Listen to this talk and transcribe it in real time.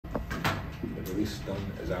The release done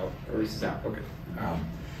is out? Release is out. Okay.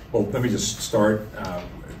 Well, let me just start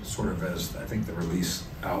sort of as I think the release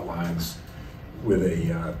outlines with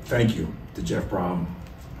a thank you to Jeff Brohm,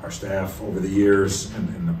 our staff over the years,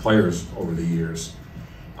 and the players over the years.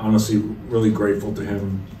 Honestly, really grateful to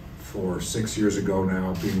him for 6 years ago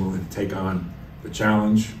now being willing to take on the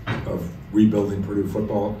challenge of rebuilding Purdue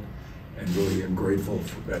football, and really am grateful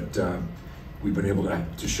that we've been able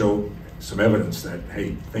to show some evidence that,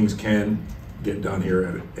 hey, things can get done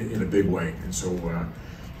here in a big way. And so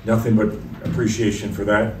nothing but appreciation for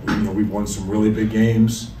that. We've won some really big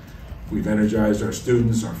games. We've energized our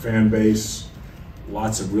students, our fan base.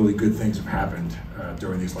 Lots of really good things have happened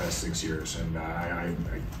during these last 6 years. And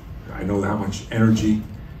I know how much energy,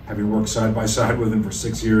 having worked side by side with him for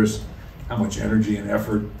 6 years, how much energy and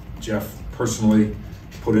effort Jeff personally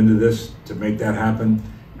put into this to make that happen.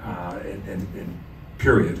 And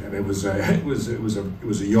period. I mean, it was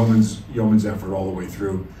a yeoman's effort all the way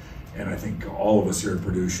through. And I think all of us here at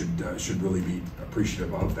Purdue should really be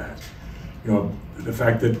appreciative of that. The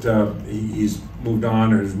fact that he's moved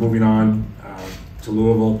on or is moving on to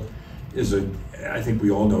Louisville is I think we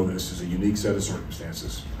all know this, is a unique set of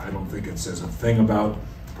circumstances. I don't think it says a thing about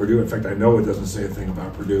Purdue. In fact, I know it doesn't say a thing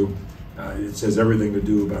about Purdue. It says everything to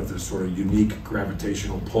do about this sort of unique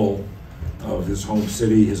gravitational pull of his home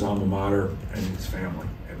city, his alma mater, and his family.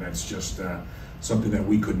 And that's just something that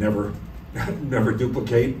we could never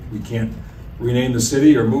duplicate. We can't rename the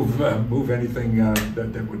city or move anything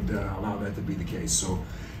that would allow that to be the case. So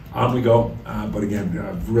on we go. But again,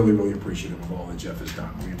 really appreciative of all that Jeff has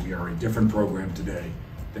done. We are a different program today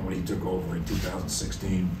than when he took over in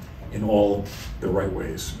 2016 in all the right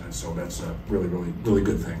ways. And so that's a really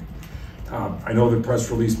good thing. I know the press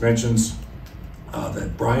release mentions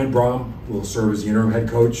that Brian Brohm will serve as the interim head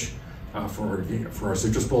coach for our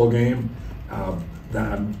Citrus Bowl game.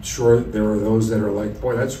 That I'm sure there are those that are like,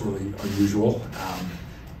 boy, that's really unusual.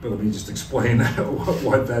 But let me just explain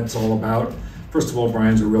what that's all about. First of all,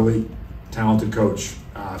 Brian's a really talented coach.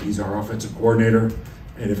 He's our offensive coordinator.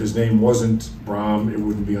 And if his name wasn't Brohm, it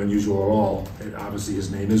wouldn't be unusual at all. Obviously, his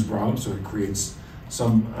name is Brohm, so it creates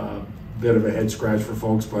some bit of a head scratch for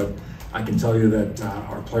folks. But I can tell you that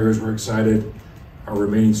our players were excited. Our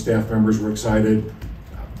remaining staff members were excited.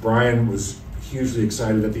 Brian was hugely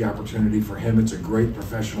excited at the opportunity. For him, it's a great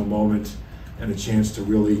professional moment and a chance to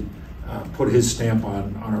really put his stamp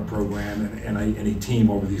on our program and a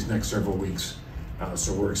team over these next several weeks.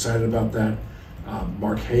 So we're excited about that.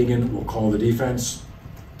 Mark Hagan will call the defense.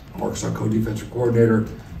 Mark's our co-defensive coordinator.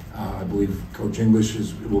 I believe Coach English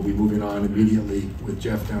will be moving on immediately with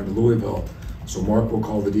Jeff down to Louisville. So Mark will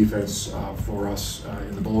call the defense for us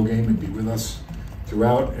in the bowl game and be with us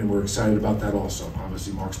throughout, and we're excited about that also.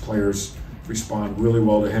 Obviously, Mark's players respond really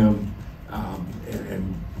well to him,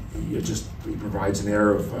 and he provides an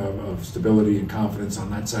air of stability and confidence on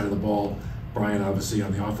that side of the ball. Brian, obviously,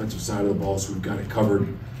 on the offensive side of the ball, so we've got it covered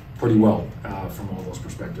pretty well from all those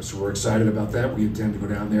perspectives. So we're excited about that. We intend to go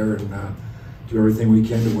down there and do everything we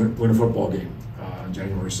can to win a football game on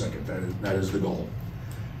January 2nd. That is the goal.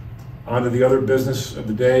 On to the other business of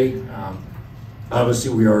the day.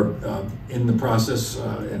 Obviously, we are in the process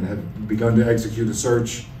and have begun to execute a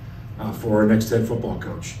search for our next head football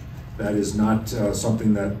coach. That is not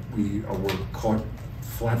something that we were caught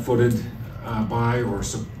flat-footed by, or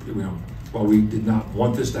while we did not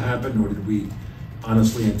want this to happen, nor did we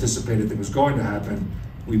honestly anticipate it was going to happen.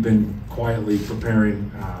 We've been quietly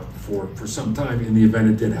preparing for some time in the event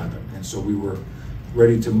it did happen, and so we were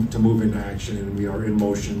ready to move into action, and we are in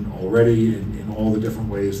motion already in all the different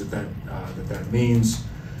ways that means.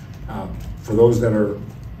 For those that are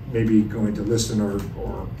maybe going to listen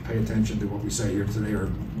or pay attention to what we say here today, or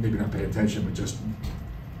maybe not pay attention, but just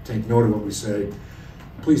take note of what we say,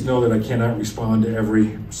 please know that I cannot respond to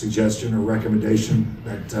every suggestion or recommendation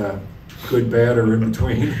that good, bad, or in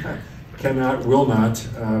between. Will not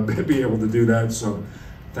be able to do that. So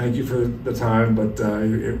thank you for the time, but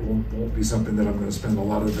it won't be something that I'm going to spend a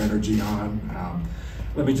lot of energy on.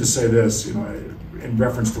 Let me just say this, in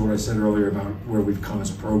reference to what I said earlier about where we've come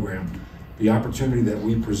as a program. The opportunity that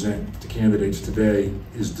we present to candidates today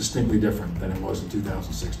is distinctly different than it was in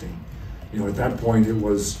 2016. At that point, it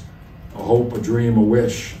was a hope, a dream, a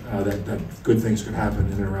wish that good things could happen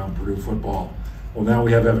in and around Purdue football. Well, now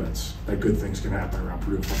we have evidence that good things can happen around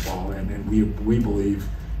Purdue football, and we believe,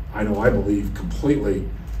 I believe completely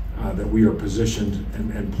that we are positioned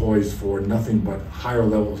and poised for nothing but higher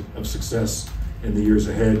levels of success in the years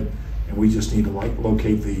ahead. And we just need to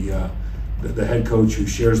locate the head coach who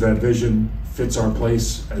shares that vision, fits our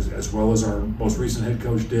place as well as our most recent head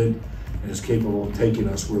coach did, and is capable of taking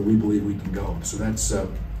us where we believe we can go. So that's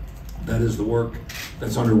that is the work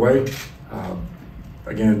that's underway.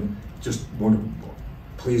 Again, just want to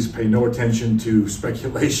please pay no attention to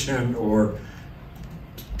speculation or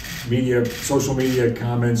media, social media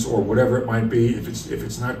comments or whatever it might be. If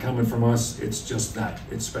it's not coming from us, it's just that.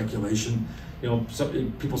 It's speculation. You know,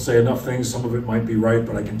 some people say enough things. Some of it might be right,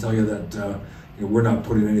 but I can tell you that you know, we're not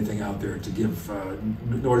putting anything out there to give,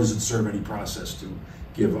 nor does it serve any process to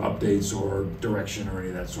give updates or direction or any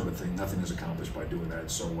of that sort of thing. Nothing is accomplished by doing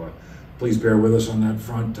that. So please bear with us on that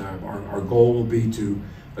front. Our goal will be to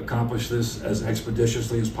accomplish this as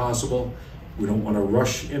expeditiously as possible. We don't want to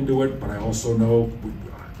rush into it, but I also know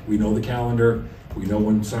we know the calendar. We know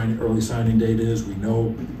when early signing date is. We know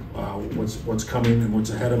what's coming and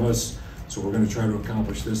what's ahead of us. So we're going to try to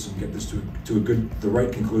accomplish this and get this to the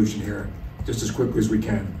right conclusion here, just as quickly as we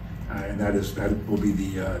can. And that will be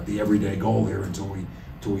the everyday goal here until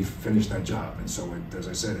we finish that job. And so, as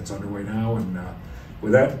I said, it's underway now. And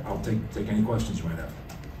with that, I'll take any questions you might have.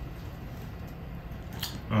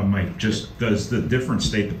 Mike, just does the different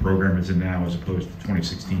state the program is in now as opposed to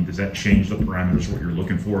 2016, does that change the parameters, what you're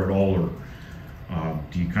looking for at all, or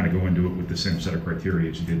do you kind of go into it with the same set of criteria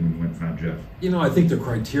as you did when you went and found Jeff? You know, I think the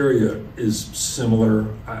criteria is similar.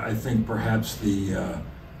 I think perhaps the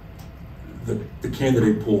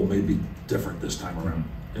candidate pool may be different this time around.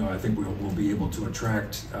 You know, I think we'll be able to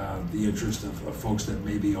attract the interest of folks that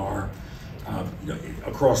maybe are you know,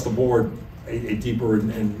 across the board a deeper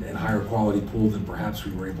and higher quality pool than perhaps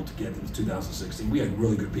we were able to get in 2016. We had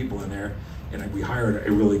really good people in there, and we hired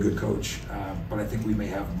a really good coach. But I think we may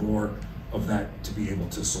have more of that to be able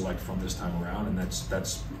to select from this time around, and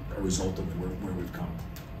that's a result of where we've come.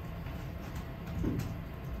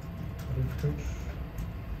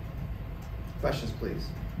 Questions, please.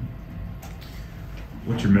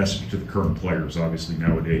 What's your message to the current players? Obviously,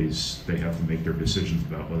 nowadays they have to make their decisions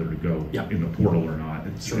about whether to go in the portal or not.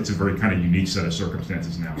 It's a very kind of unique set of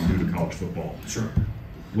circumstances now due to college football. Sure.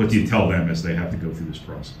 What do you tell them as they have to go through this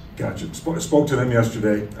process? Gotcha. Spoke to them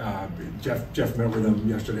yesterday. Jeff met with them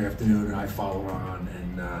yesterday afternoon, and I followed on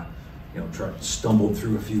and you know, stumbled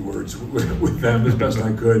through a few words with them as best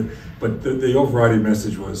I could. But the overriding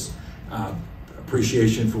message was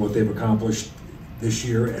appreciation for what they've accomplished this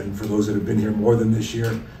year, and for those that have been here more than this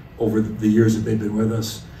year, over the years that they've been with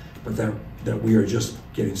us, but that we are just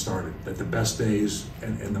getting started, that the best days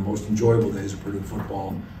and the most enjoyable days of Purdue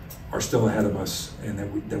football are still ahead of us, and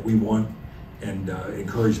that we want and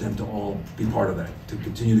encourage them to all be part of that, to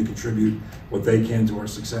continue to contribute what they can to our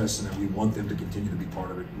success, and that we want them to continue to be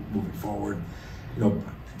part of it moving forward. You know,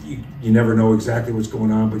 you never know exactly what's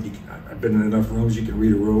going on, but I've been in enough rooms, you can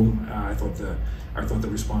read a room. I thought the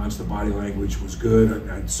response, the body language was good.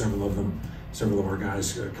 I had several of our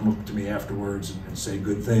guys come up to me afterwards and say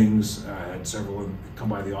good things. I had several of them come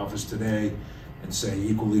by the office today and say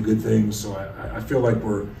equally good things. So I feel like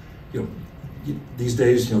we're, you know, these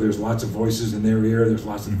days, you know, there's lots of voices in their ear, there's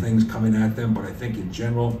lots of things coming at them, but I think in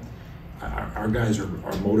general, our guys are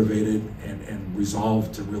motivated and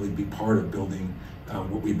resolved to really be part of building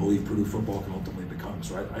what we believe Purdue football can ultimately become.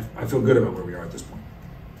 So I feel good about where we are at this point.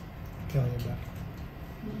 Kelly, back.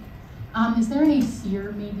 Is there any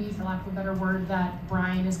fear, maybe, for lack of a better word, that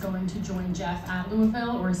Brian is going to join Jeff at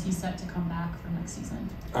Louisville, or is he set to come back for next season?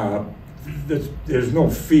 There's no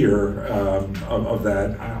fear of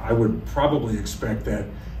that. I would probably expect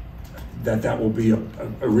that will be a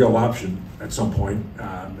real option at some point.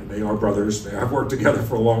 And they are brothers. They have worked together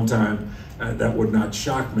for a long time. That would not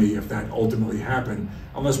shock me if that ultimately happened,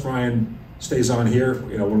 unless Brian stays on here.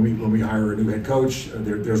 You know, when we hire a new head coach,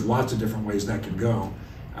 there's lots of different ways that can go.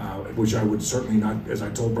 Which I would certainly not, as I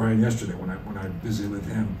told Brian yesterday when I visited with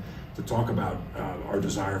him to talk about our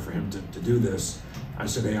desire for him to do this. I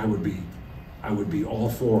said, hey, I would be all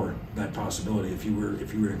for that possibility. If you were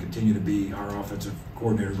to continue to be our offensive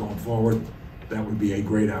coordinator going forward, that would be a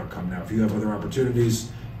great outcome. Now, if you have other opportunities,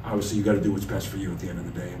 obviously you got to do what's best for you at the end of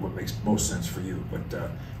the day and what makes most sense for you. But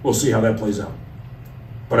we'll see how that plays out.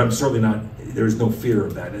 But I'm certainly not. There's no fear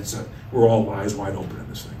of that. We're all eyes wide open in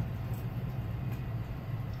this thing.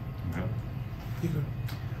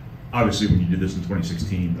 Obviously, when you did this in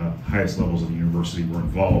 2016, the highest levels of the university were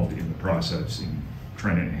involved in the process in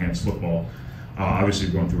trying to enhance football. Obviously,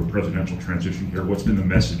 you're going through a presidential transition here. What's been the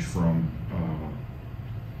message from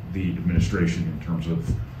the administration in terms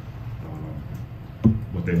of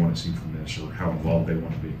what they want to see from this, or how involved they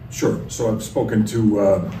want to be? Sure. So I've spoken to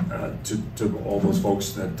all those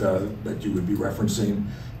folks that you would be referencing.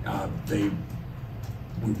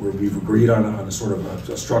 we've agreed on a sort of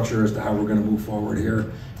a structure as to how we're going to move forward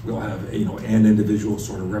here. We'll have an individual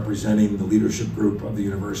sort of representing the leadership group of the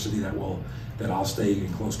university that I'll stay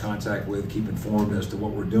in close contact with, keep informed as to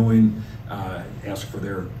what we're doing, ask for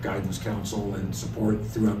their guidance, counsel, and support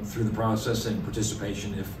through the process, and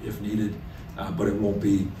participation if needed. But it won't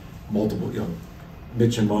be multiple.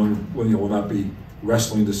 Mitch and Mung will not be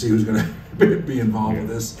wrestling to see who's going to be involved with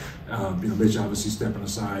this. Mitch obviously stepping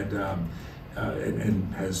aside.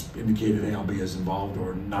 And has indicated, hey, I'll be as involved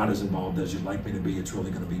or not as involved as you'd like me to be. It's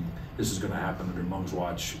really going to be, this is going to happen under Mung's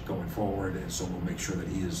watch going forward, and so we'll make sure that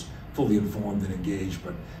he is fully informed and engaged,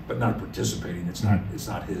 but not participating. It's not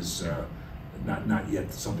his, not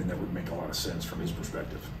yet something that would make a lot of sense from his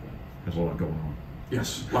perspective. There's a lot going on.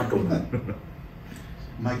 Yes, a lot going on.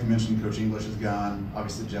 Mike, you mentioned Coach English is gone.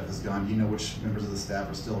 Obviously, Jeff is gone. Do you know which members of the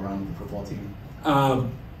staff are still around the football team?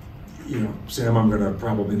 Sam, I'm going to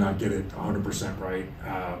probably not get it 100% right.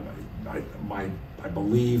 I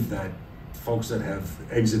believe that folks that have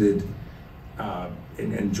exited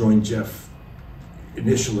and joined Jeff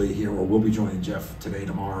initially here, or will be joining Jeff today,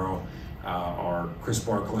 tomorrow, are Chris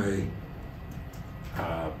Barclay,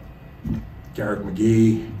 Garrick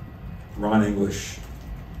McGee, Ron English,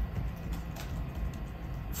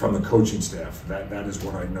 from the coaching staff. That is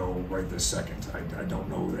what I know right this second. I don't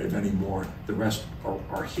know if any more. The rest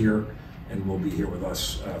are here and will be here with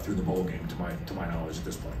us through the bowl game, to my knowledge at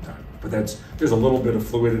this point in time. But there's a little bit of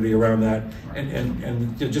fluidity around that,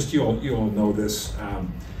 and just you all know this.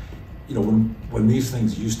 When these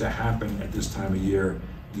things used to happen at this time of year,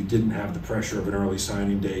 you didn't have the pressure of an early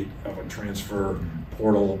signing date, of a transfer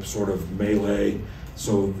portal sort of melee.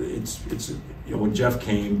 So it's when Jeff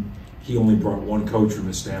came, he only brought one coach from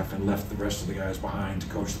his staff and left the rest of the guys behind to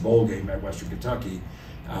coach the bowl game at Western Kentucky.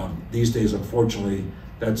 These days, unfortunately,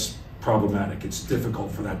 that's problematic. It's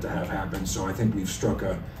difficult for that to have happen. So I think we've struck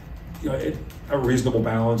a reasonable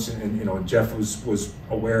balance. And Jeff was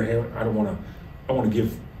aware. Hey, I want to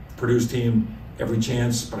give Purdue's team every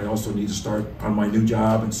chance, but I also need to start on my new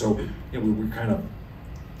job. And so we kind of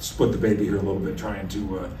split the baby here a little bit, trying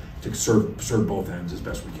to serve both ends as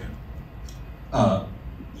best we can.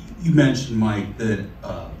 You mentioned, Mike, that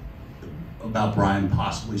about Brian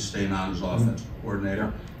possibly staying on as offensive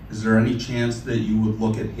coordinator. Is there any chance that you would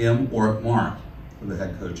look at him or at Mark for the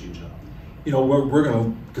head coaching job? We're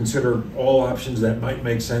going to consider all options that might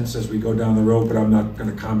make sense as we go down the road, but I'm not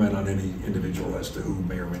going to comment on any individual as to who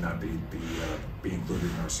may or may not be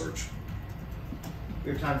included in our search.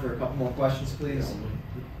 We have time for a couple more questions, please.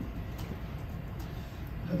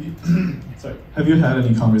 Have you had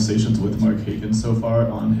any conversations with Mark Hagan so far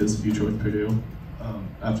on his future with Purdue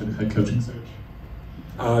after the head coaching search?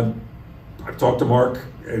 I've talked to Mark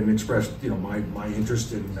and expressed, my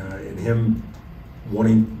interest in him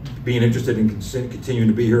being interested in continuing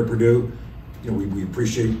to be here at Purdue. We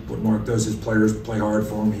appreciate what Mark does. His players play hard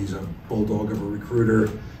for him. He's a bulldog of a recruiter.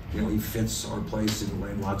 He fits our place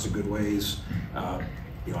in lots of good ways.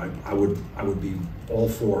 I would be all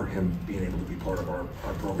for him being able to be part of our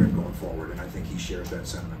program going forward, and I think he shares that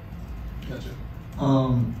sentiment. Gotcha.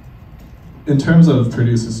 In terms of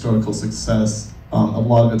Purdue's historical success, a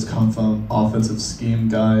lot of it's come from offensive scheme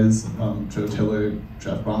guys, Joe Tiller,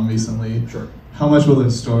 Jeff Brohm recently. Sure. How much will the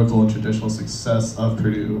historical and traditional success of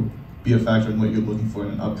Purdue be a factor in what you're looking for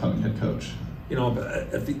in an upcoming head coach?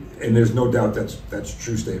 And there's no doubt that's a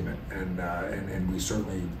true statement, and we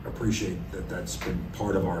certainly appreciate that that's been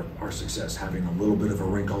part of our success, having a little bit of a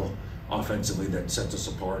wrinkle offensively that sets us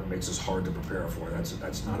apart and makes us hard to prepare for.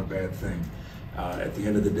 That's not a bad thing. At the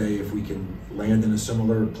end of the day, if we can land in a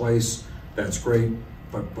similar place, that's great.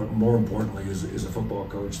 But more importantly, is a football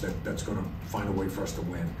coach that's going to find a way for us to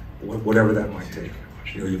win, whatever that might take.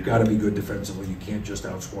 You've got to be good defensively. You can't just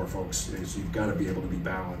outscore folks. You've got to be able to be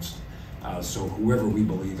balanced. So whoever we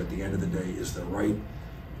believe at the end of the day is the right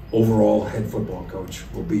overall head football coach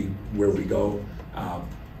will be where we go.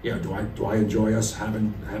 Do I enjoy us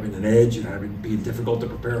having an edge and being difficult to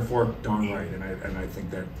prepare for? Darn right, and I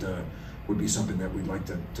think that would be something that we'd like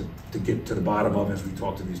to get to the bottom of as we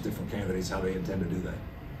talk to these different candidates, how they intend to do that.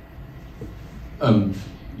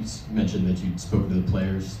 You mentioned that you spoke to the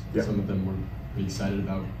players. Yeah. Some of them were pretty excited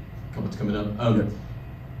about what's coming up. Well,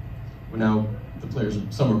 now the players,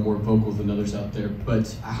 some are more vocal than others out there, but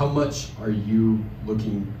how much are you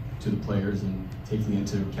looking to the players and taking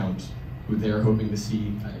into account who they're hoping to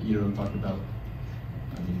see? You know what I'm talking about?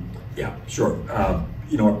 Yeah, sure.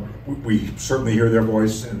 We certainly hear their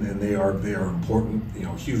voice, and they are important,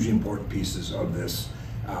 hugely important pieces of this.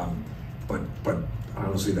 But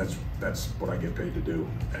honestly, that's what I get paid to do,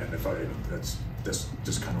 and that's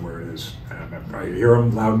just kind of where it is. I hear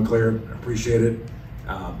them loud and clear, appreciate it.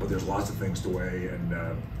 But there's lots of things to weigh, and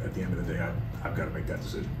at the end of the day, I've got to make that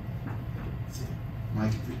decision.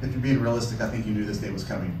 Mike, if you're being realistic, I think you knew this day was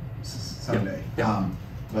coming Sunday. Yeah.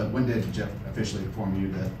 But when did Jeff officially inform you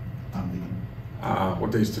that I'm leaving?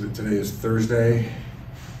 What day is today? Today is Thursday.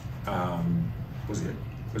 Was it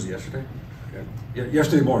yesterday? Yeah,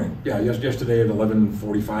 yesterday morning. Yeah, yesterday at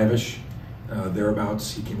 11:45ish,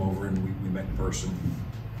 thereabouts. He came over and we met in person.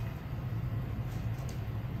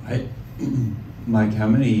 Mike, how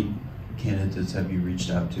many candidates have you reached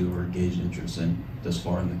out to or gauged interest in thus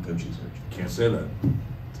far in the coaching search? Can't say that.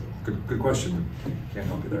 Good question. Can't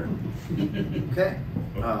help you there. Okay.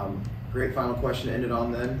 Great final question to end it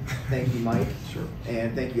on then. Thank you, Mike. Sure.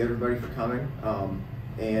 And thank you, everybody, for coming.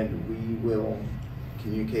 And we will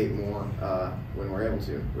communicate more when we're able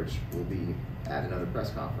to, which will be at another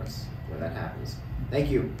press conference when that happens. Thank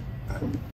you.